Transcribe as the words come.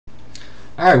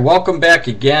Alright, welcome back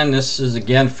again. This is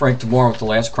again Frank DeMore with the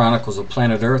Last Chronicles of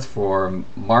Planet Earth for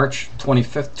March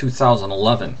 25th,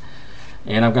 2011.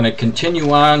 And I'm going to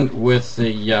continue on with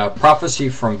the prophecy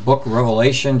from Book of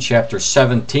Revelation, chapter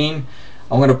 17.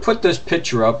 I'm going to put this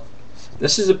picture up.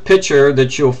 This is a picture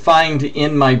that you'll find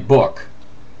in my book.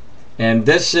 And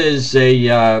this is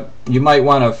a, you might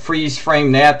want to freeze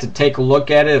frame that to take a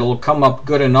look at it. It'll come up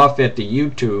good enough at the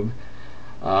YouTube.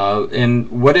 And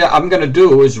what I'm going to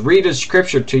do is read a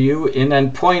scripture to you and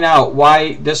then point out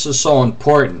why this is so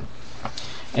important.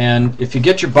 And if you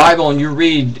get your Bible and you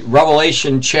read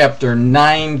Revelation chapter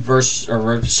 17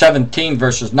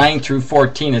 verses 9 through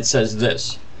 14, it says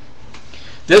this: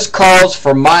 "This calls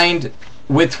for mind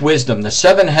with wisdom. The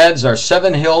 7 heads are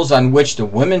 7 hills on which the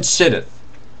woman sitteth."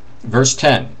 Verse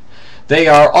 10. "They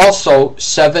are also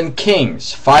 7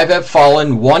 kings. 5 have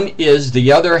fallen, one is,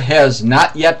 the other has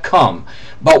not yet come.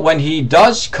 But when he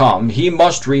does come, he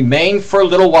must remain for a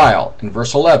little while." In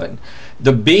verse 11,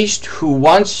 "The beast who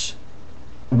once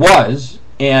was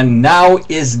and now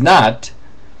is not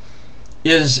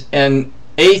is an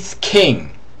 8th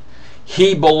king.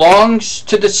 He belongs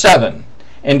to the 7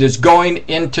 and is going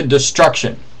into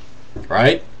destruction."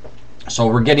 Right? So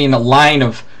we're getting a line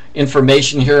of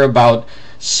information here about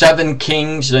 7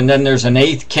 kings, and then there's an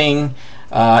 8th king.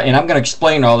 And I'm going to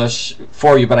explain all this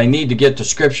for you, but I need to get the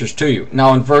scriptures to you.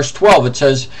 Now in verse 12 it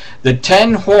says, "The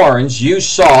 10 horns you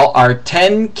saw are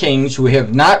 10 kings who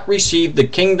have not received a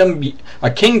kingdom,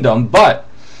 but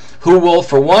who will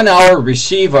for 1 hour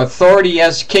receive authority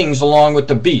as kings along with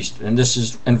the beast." And this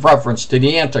is in reference to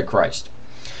the Antichrist.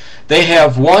 "They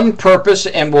have one purpose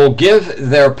and will give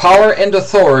their power and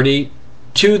authority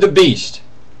to the beast.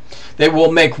 They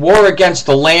will make war against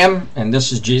the Lamb," and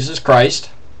this is Jesus Christ,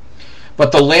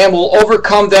 "but the Lamb will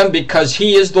overcome them because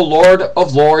he is the Lord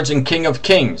of lords and King of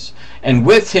kings. And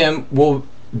with him will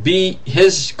be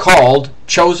his called,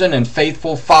 chosen, and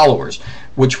faithful followers,"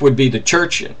 which would be the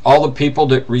church, all the people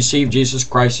that receive Jesus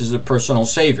Christ as a personal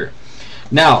Savior.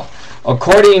 Now,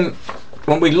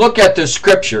 when we look at this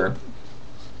scripture,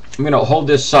 I'm going to hold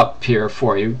this up here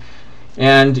for you,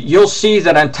 and you'll see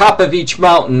that on top of each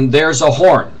mountain there's a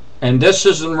horn. And this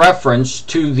is in reference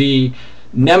to the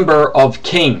number of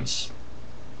kings.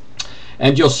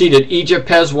 And you'll see that Egypt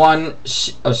has 1,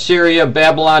 Assyria,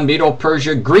 Babylon,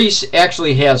 Medo-Persia. Greece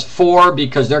actually has 4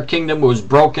 because their kingdom was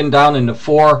broken down into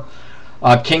 4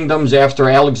 kingdoms after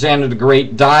Alexander the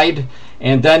Great died.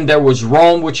 And then there was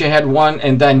Rome, which had 1,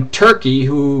 and then Turkey,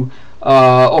 who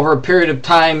over a period of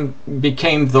time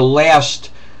became the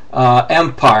last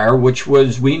empire, which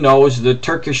we know as the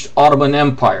Turkish Ottoman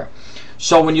Empire.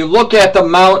 So when you look at the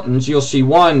mountains, you'll see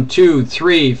 1, 2,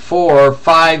 3, 4,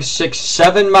 5, 6,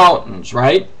 7 mountains,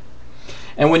 right?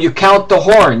 And when you count the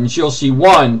horns, you'll see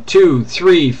 1, 2,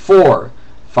 3, 4,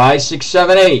 5, 6,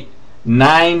 7, 8,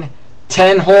 9,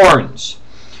 10 horns.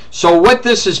 So what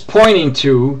this is pointing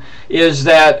to is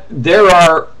that there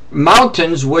are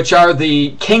mountains which are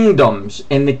the kingdoms,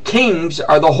 and the kings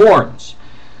are the horns.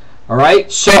 All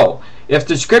right? So if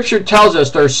the scripture tells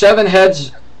us there are 7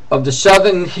 heads of the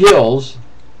 7 hills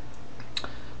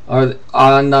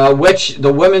on which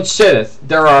the woman sitteth,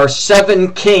 there are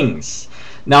 7 kings.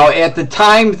 Now at the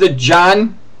time that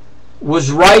John was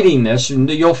writing this, and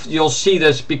you'll see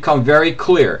this become very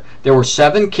clear, there were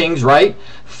 7 kings, right?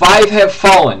 5 have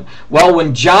fallen. Well,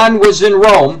 when John was in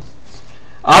Rome,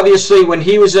 obviously when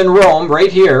he was in Rome,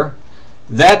 right here,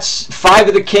 that's 5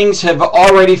 of the kings have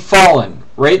already fallen,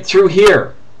 right through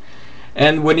here.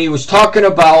 And when he was talking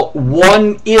about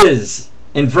 1 is,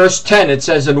 in verse 10 it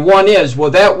says, "And 1 is," well,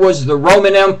 that was the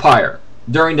Roman Empire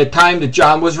during the time that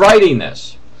John was writing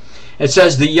this. It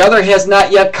says, "The other has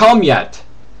not yet come yet."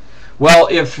 Well,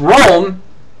 if Rome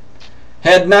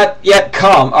had not yet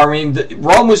come,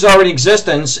 Rome was already in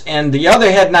existence and the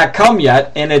other had not come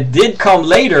yet, and it did come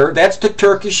later, that's the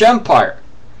Turkish Empire.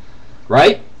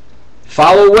 Right?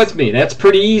 Follow with me. That's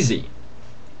pretty easy.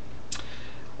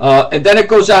 And then it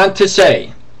goes on to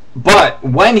say, "But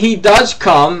when he does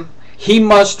come, he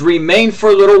must remain for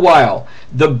a little while.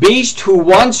 The beast who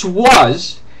once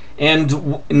was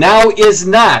and now is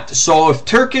not." So if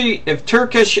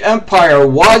Turkish Empire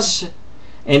was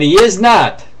and he is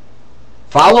not,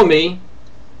 follow me.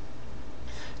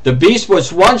 The beast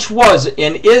which once was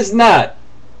and is not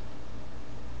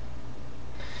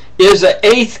is the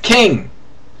 8th king.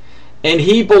 And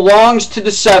he belongs to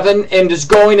the 7 and is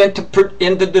going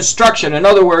into destruction. In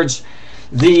other words,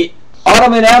 the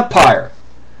Ottoman Empire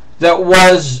that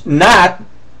was not,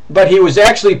 but he was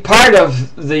actually part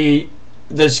of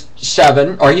this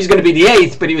 7, or he's going to be the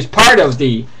 8th, but he was part of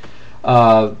the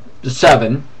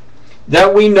 7.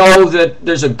 that we know that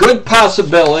there's a good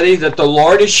possibility that the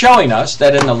Lord is showing us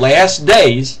that in the last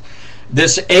days,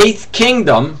 this eighth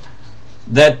kingdom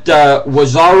that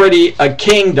was already a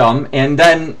kingdom and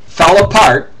then fell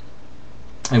apart,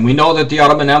 and we know that the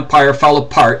Ottoman Empire fell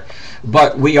apart,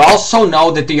 but we also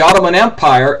know that the Ottoman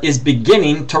Empire is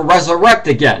beginning to resurrect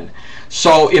again.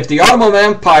 So if the Ottoman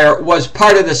Empire was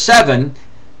part of the seven,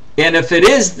 and if it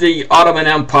is the Ottoman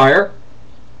Empire,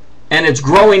 and it's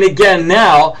growing again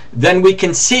now, then we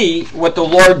can see what the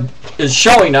Lord is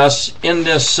showing us in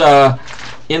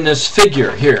this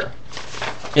figure here,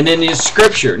 and in this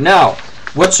scripture. Now,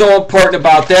 what's so important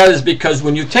about that is because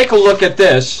when you take a look at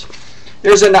this,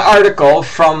 there's an article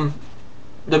from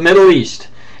the Middle East,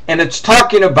 and it's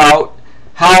talking about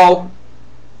how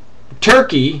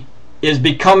Turkey is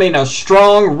becoming a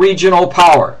strong regional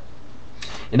power.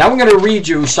 And I'm going to read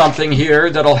you something here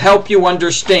that'll help you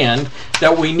understand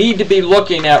that we need to be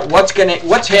looking at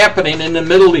what's happening in the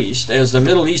Middle East as the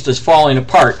Middle East is falling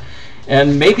apart,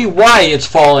 and maybe why it's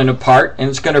falling apart, and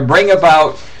it's going to bring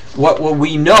about what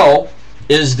we know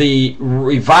is the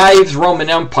revived Roman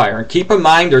Empire. And keep in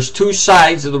mind, there's two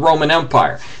sides of the Roman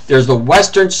Empire. There's the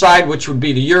western side, which would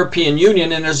be the European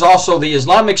Union, and there's also the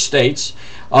Islamic states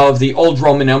of the old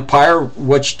Roman Empire,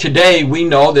 which today we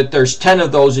know that there's 10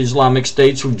 of those Islamic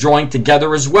states who've joined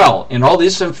together as well. And all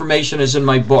this information is in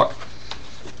my book.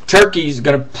 Turkey is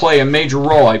going to play a major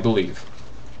role, I believe.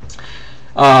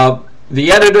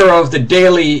 The editor of the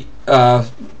daily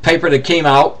paper that came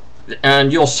out,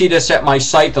 and you'll see this at my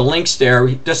site, the link's there,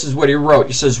 this is what he wrote.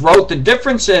 He says, the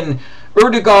difference in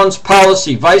Erdogan's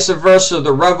policy, vice versa,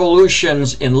 the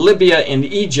revolutions in Libya and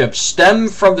Egypt stem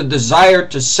from the desire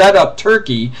to set up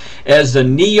Turkey as the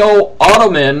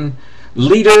neo-Ottoman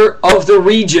leader of the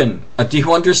region. Do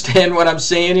you understand what I'm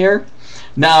saying here?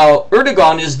 Now,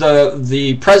 Erdogan is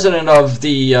the president of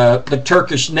the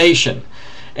Turkish nation,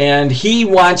 and he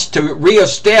wants to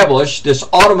reestablish this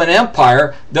Ottoman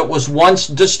Empire that was once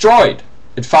destroyed.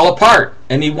 It fell apart,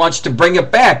 and he wants to bring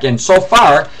it back, and so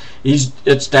far,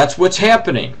 that's what's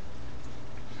happening.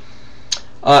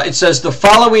 It says, the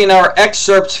following are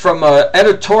excerpts from an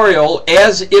editorial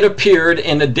as it appeared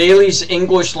in the Daily's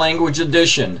English language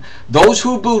edition. Those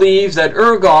who believe that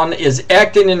Erdogan is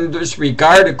acting in this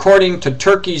regard according to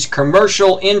Turkey's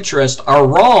commercial interest are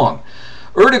wrong.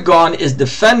 Erdogan is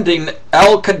defending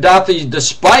al-Qaddafi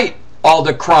despite all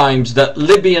the crimes that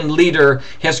Libyan leader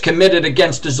has committed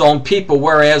against his own people,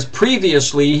 whereas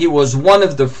previously he was one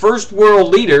of the first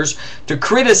world leaders to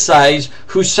criticize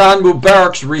Hosni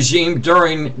Mubarak's regime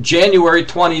during January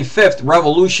 25th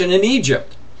revolution in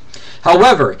Egypt.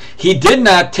 However, he did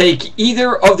not take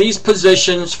either of these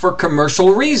positions for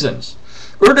commercial reasons.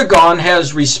 Erdogan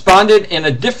has responded in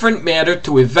a different manner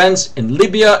to events in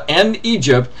Libya and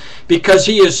Egypt because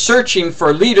he is searching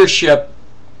for leadership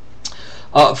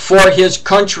for his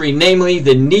country, namely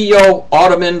the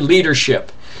neo-Ottoman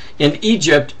leadership. In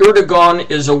Egypt,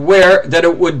 Erdogan is aware that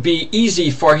it would be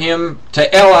easy for him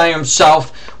to ally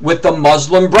himself with the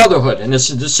Muslim Brotherhood, and this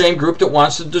is the same group that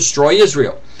wants to destroy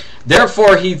Israel.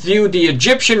 Therefore, he viewed the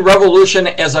Egyptian revolution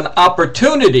as an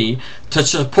opportunity to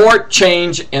support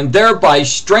change and thereby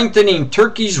strengthening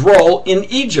Turkey's role in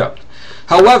Egypt.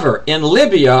 However, in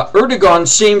Libya, Erdogan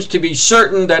seems to be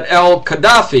certain that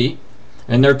al-Qaddafi,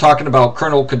 and they're talking about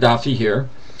Colonel Gaddafi here,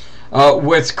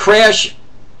 will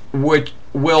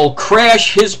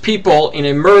crash his people and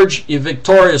emerge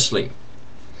victoriously.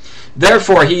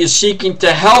 Therefore, he is seeking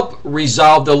to help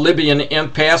resolve the Libyan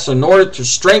impasse in order to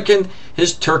strengthen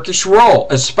his Turkish role,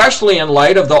 especially in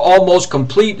light of the almost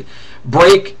complete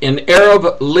break in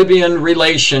Arab-Libyan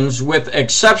relations, with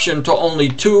exception to only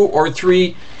 2 or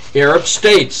 3 Arab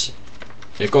states.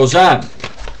 It goes on.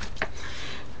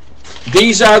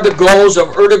 These are the goals of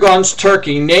Erdogan's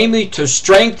Turkey, namely to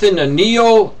strengthen the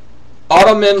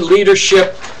neo-Ottoman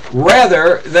leadership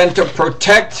rather than to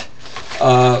protect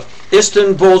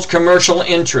Istanbul's commercial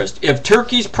interest. If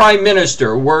Turkey's prime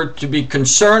minister were to be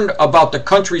concerned about the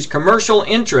country's commercial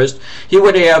interest, he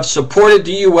would have supported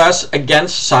the U.S.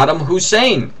 against Saddam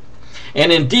Hussein,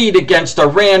 and indeed against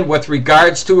Iran with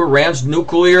regards to Iran's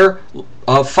nuclear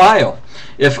file.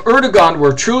 If Erdogan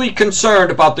were truly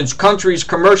concerned about this country's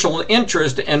commercial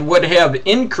interest and would have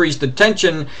increased the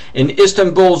tension in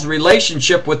Istanbul's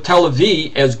relationship with Tel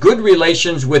Aviv, as good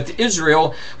relations with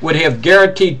Israel would have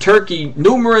guaranteed Turkey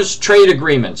numerous trade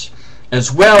agreements,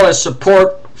 as well as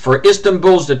support for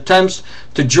Istanbul's attempts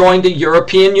to join the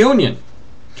European Union.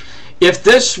 If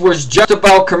this was just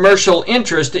about commercial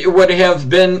interest, it would have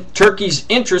been Turkey's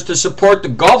interest to support the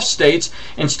Gulf states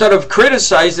instead of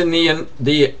criticizing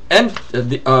the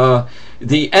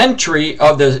the entry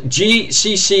of the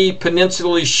GCC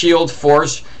Peninsula Shield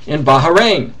Force in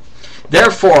Bahrain.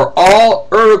 Therefore, all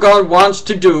Erdogan wants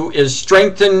to do is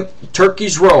strengthen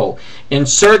Turkey's role in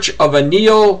search of a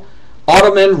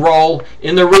neo-Ottoman role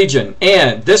in the region.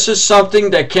 And this is something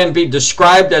that can be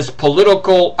described as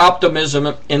political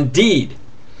optimism indeed.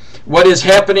 What is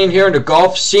happening here in the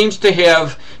Gulf seems to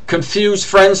have confused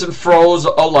friends and foes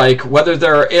alike, whether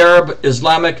they're Arab,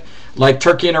 Islamic, like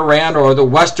Turkey and Iran, or the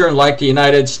Western, like the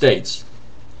United States.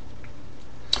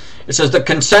 It says the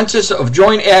consensus of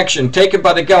joint action taken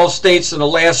by the Gulf states in the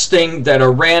last thing that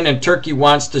Iran and Turkey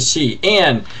wants to see.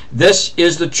 And this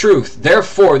is the truth.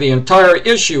 Therefore, the entire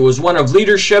issue is one of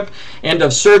leadership and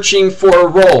of searching for a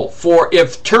role. For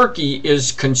if Turkey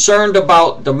is concerned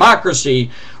about democracy,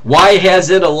 why has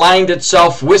it aligned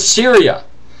itself with Syria?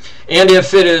 And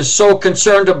if it is so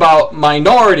concerned about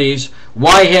minorities,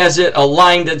 why has it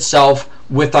aligned itself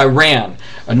with Iran?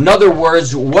 In other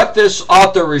words, what this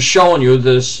author is showing you,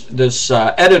 this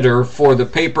editor for the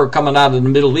paper coming out of the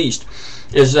Middle East,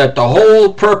 is that the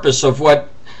whole purpose of what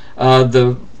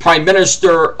the Prime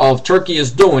Minister of Turkey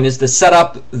is doing is to set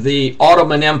up the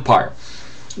Ottoman Empire.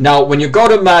 Now, when you go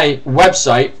to my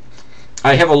website,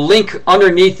 I have a link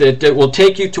underneath it that will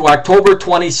take you to October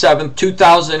 27,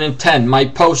 2010, my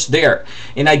post there.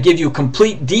 And I give you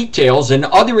complete details and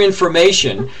other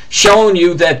information showing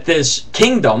you that this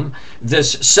kingdom,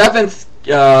 this seventh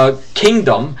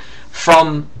kingdom,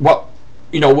 from what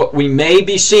we may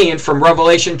be seeing from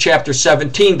Revelation chapter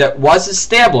 17 that was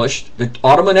established, the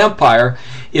Ottoman Empire,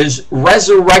 is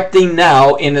resurrecting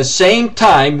now in the same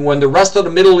time when the rest of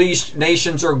the Middle East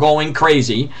nations are going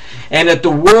crazy and that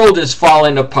the world is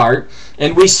falling apart,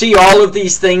 and we see all of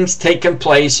these things taking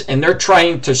place, and they're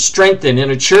trying to strengthen,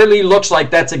 and it surely looks like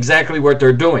that's exactly what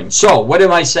they're doing. So what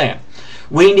am I saying?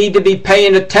 We need to be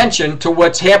paying attention to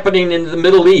what's happening in the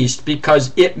Middle East,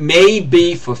 because it may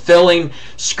be fulfilling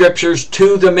scriptures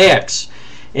to the max.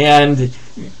 And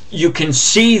you can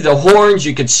see the horns,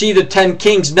 you can see the 10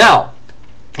 kings. Now,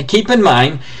 keep in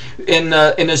mind, in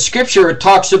the scripture it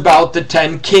talks about the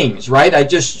 10 kings, right? I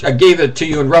gave it to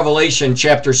you in Revelation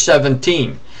chapter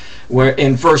 17. Where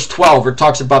in verse 12 it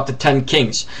talks about the 10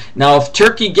 kings. Now, if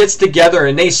Turkey gets together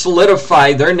and they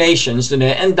solidify their nations and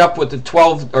they end up with the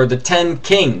 12 or the 10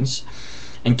 kings,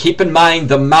 and keep in mind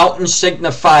the mountains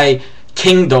signify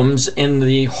kingdoms and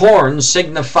the horns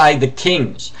signify the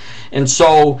kings. And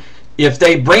so if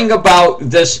they bring about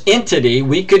this entity,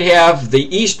 we could have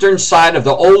the eastern side of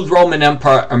the old Roman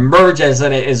Empire emerge as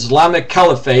an Islamic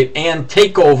caliphate and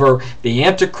take over. The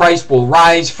Antichrist will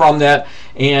rise from that,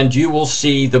 and you will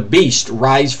see the beast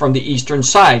rise from the eastern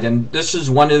side. And this is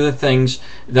one of the things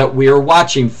that we are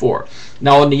watching for.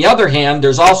 Now, on the other hand,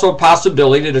 there's also a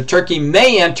possibility that Turkey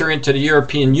may enter into the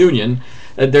European Union.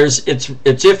 It's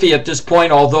iffy at this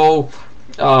point, although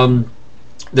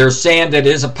they're saying that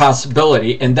is a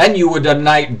possibility. And then you would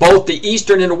unite both the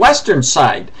eastern and western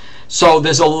side. So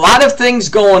there's a lot of things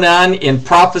going on in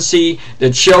prophecy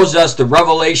that shows us the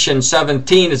Revelation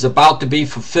 17 is about to be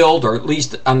fulfilled, or at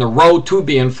least on the road to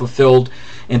being fulfilled.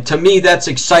 And to me, that's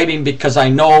exciting, because I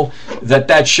know that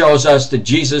that shows us that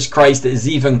Jesus Christ is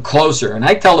even closer. And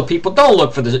I tell the people, don't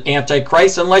look for the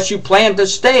Antichrist unless you plan to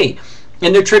stay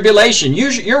in the tribulation.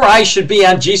 Your eyes should be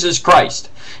on Jesus Christ.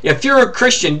 If you're a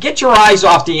Christian, get your eyes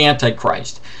off the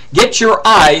Antichrist. Get your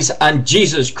eyes on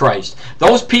Jesus Christ.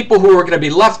 Those people who are going to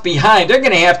be left behind, they're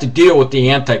going to have to deal with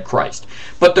the Antichrist.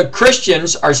 But the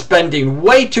Christians are spending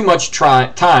way too much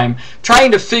time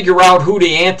trying to figure out who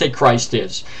the Antichrist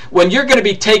is. When you're going to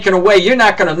be taken away, you're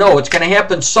not going to know. It's going to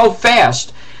happen so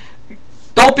fast.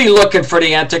 Don't be looking for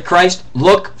the Antichrist.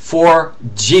 Look for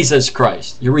Jesus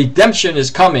Christ. Your redemption is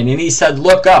coming. And he said,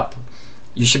 look up.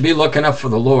 You should be looking up for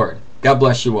the Lord. God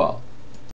bless you all.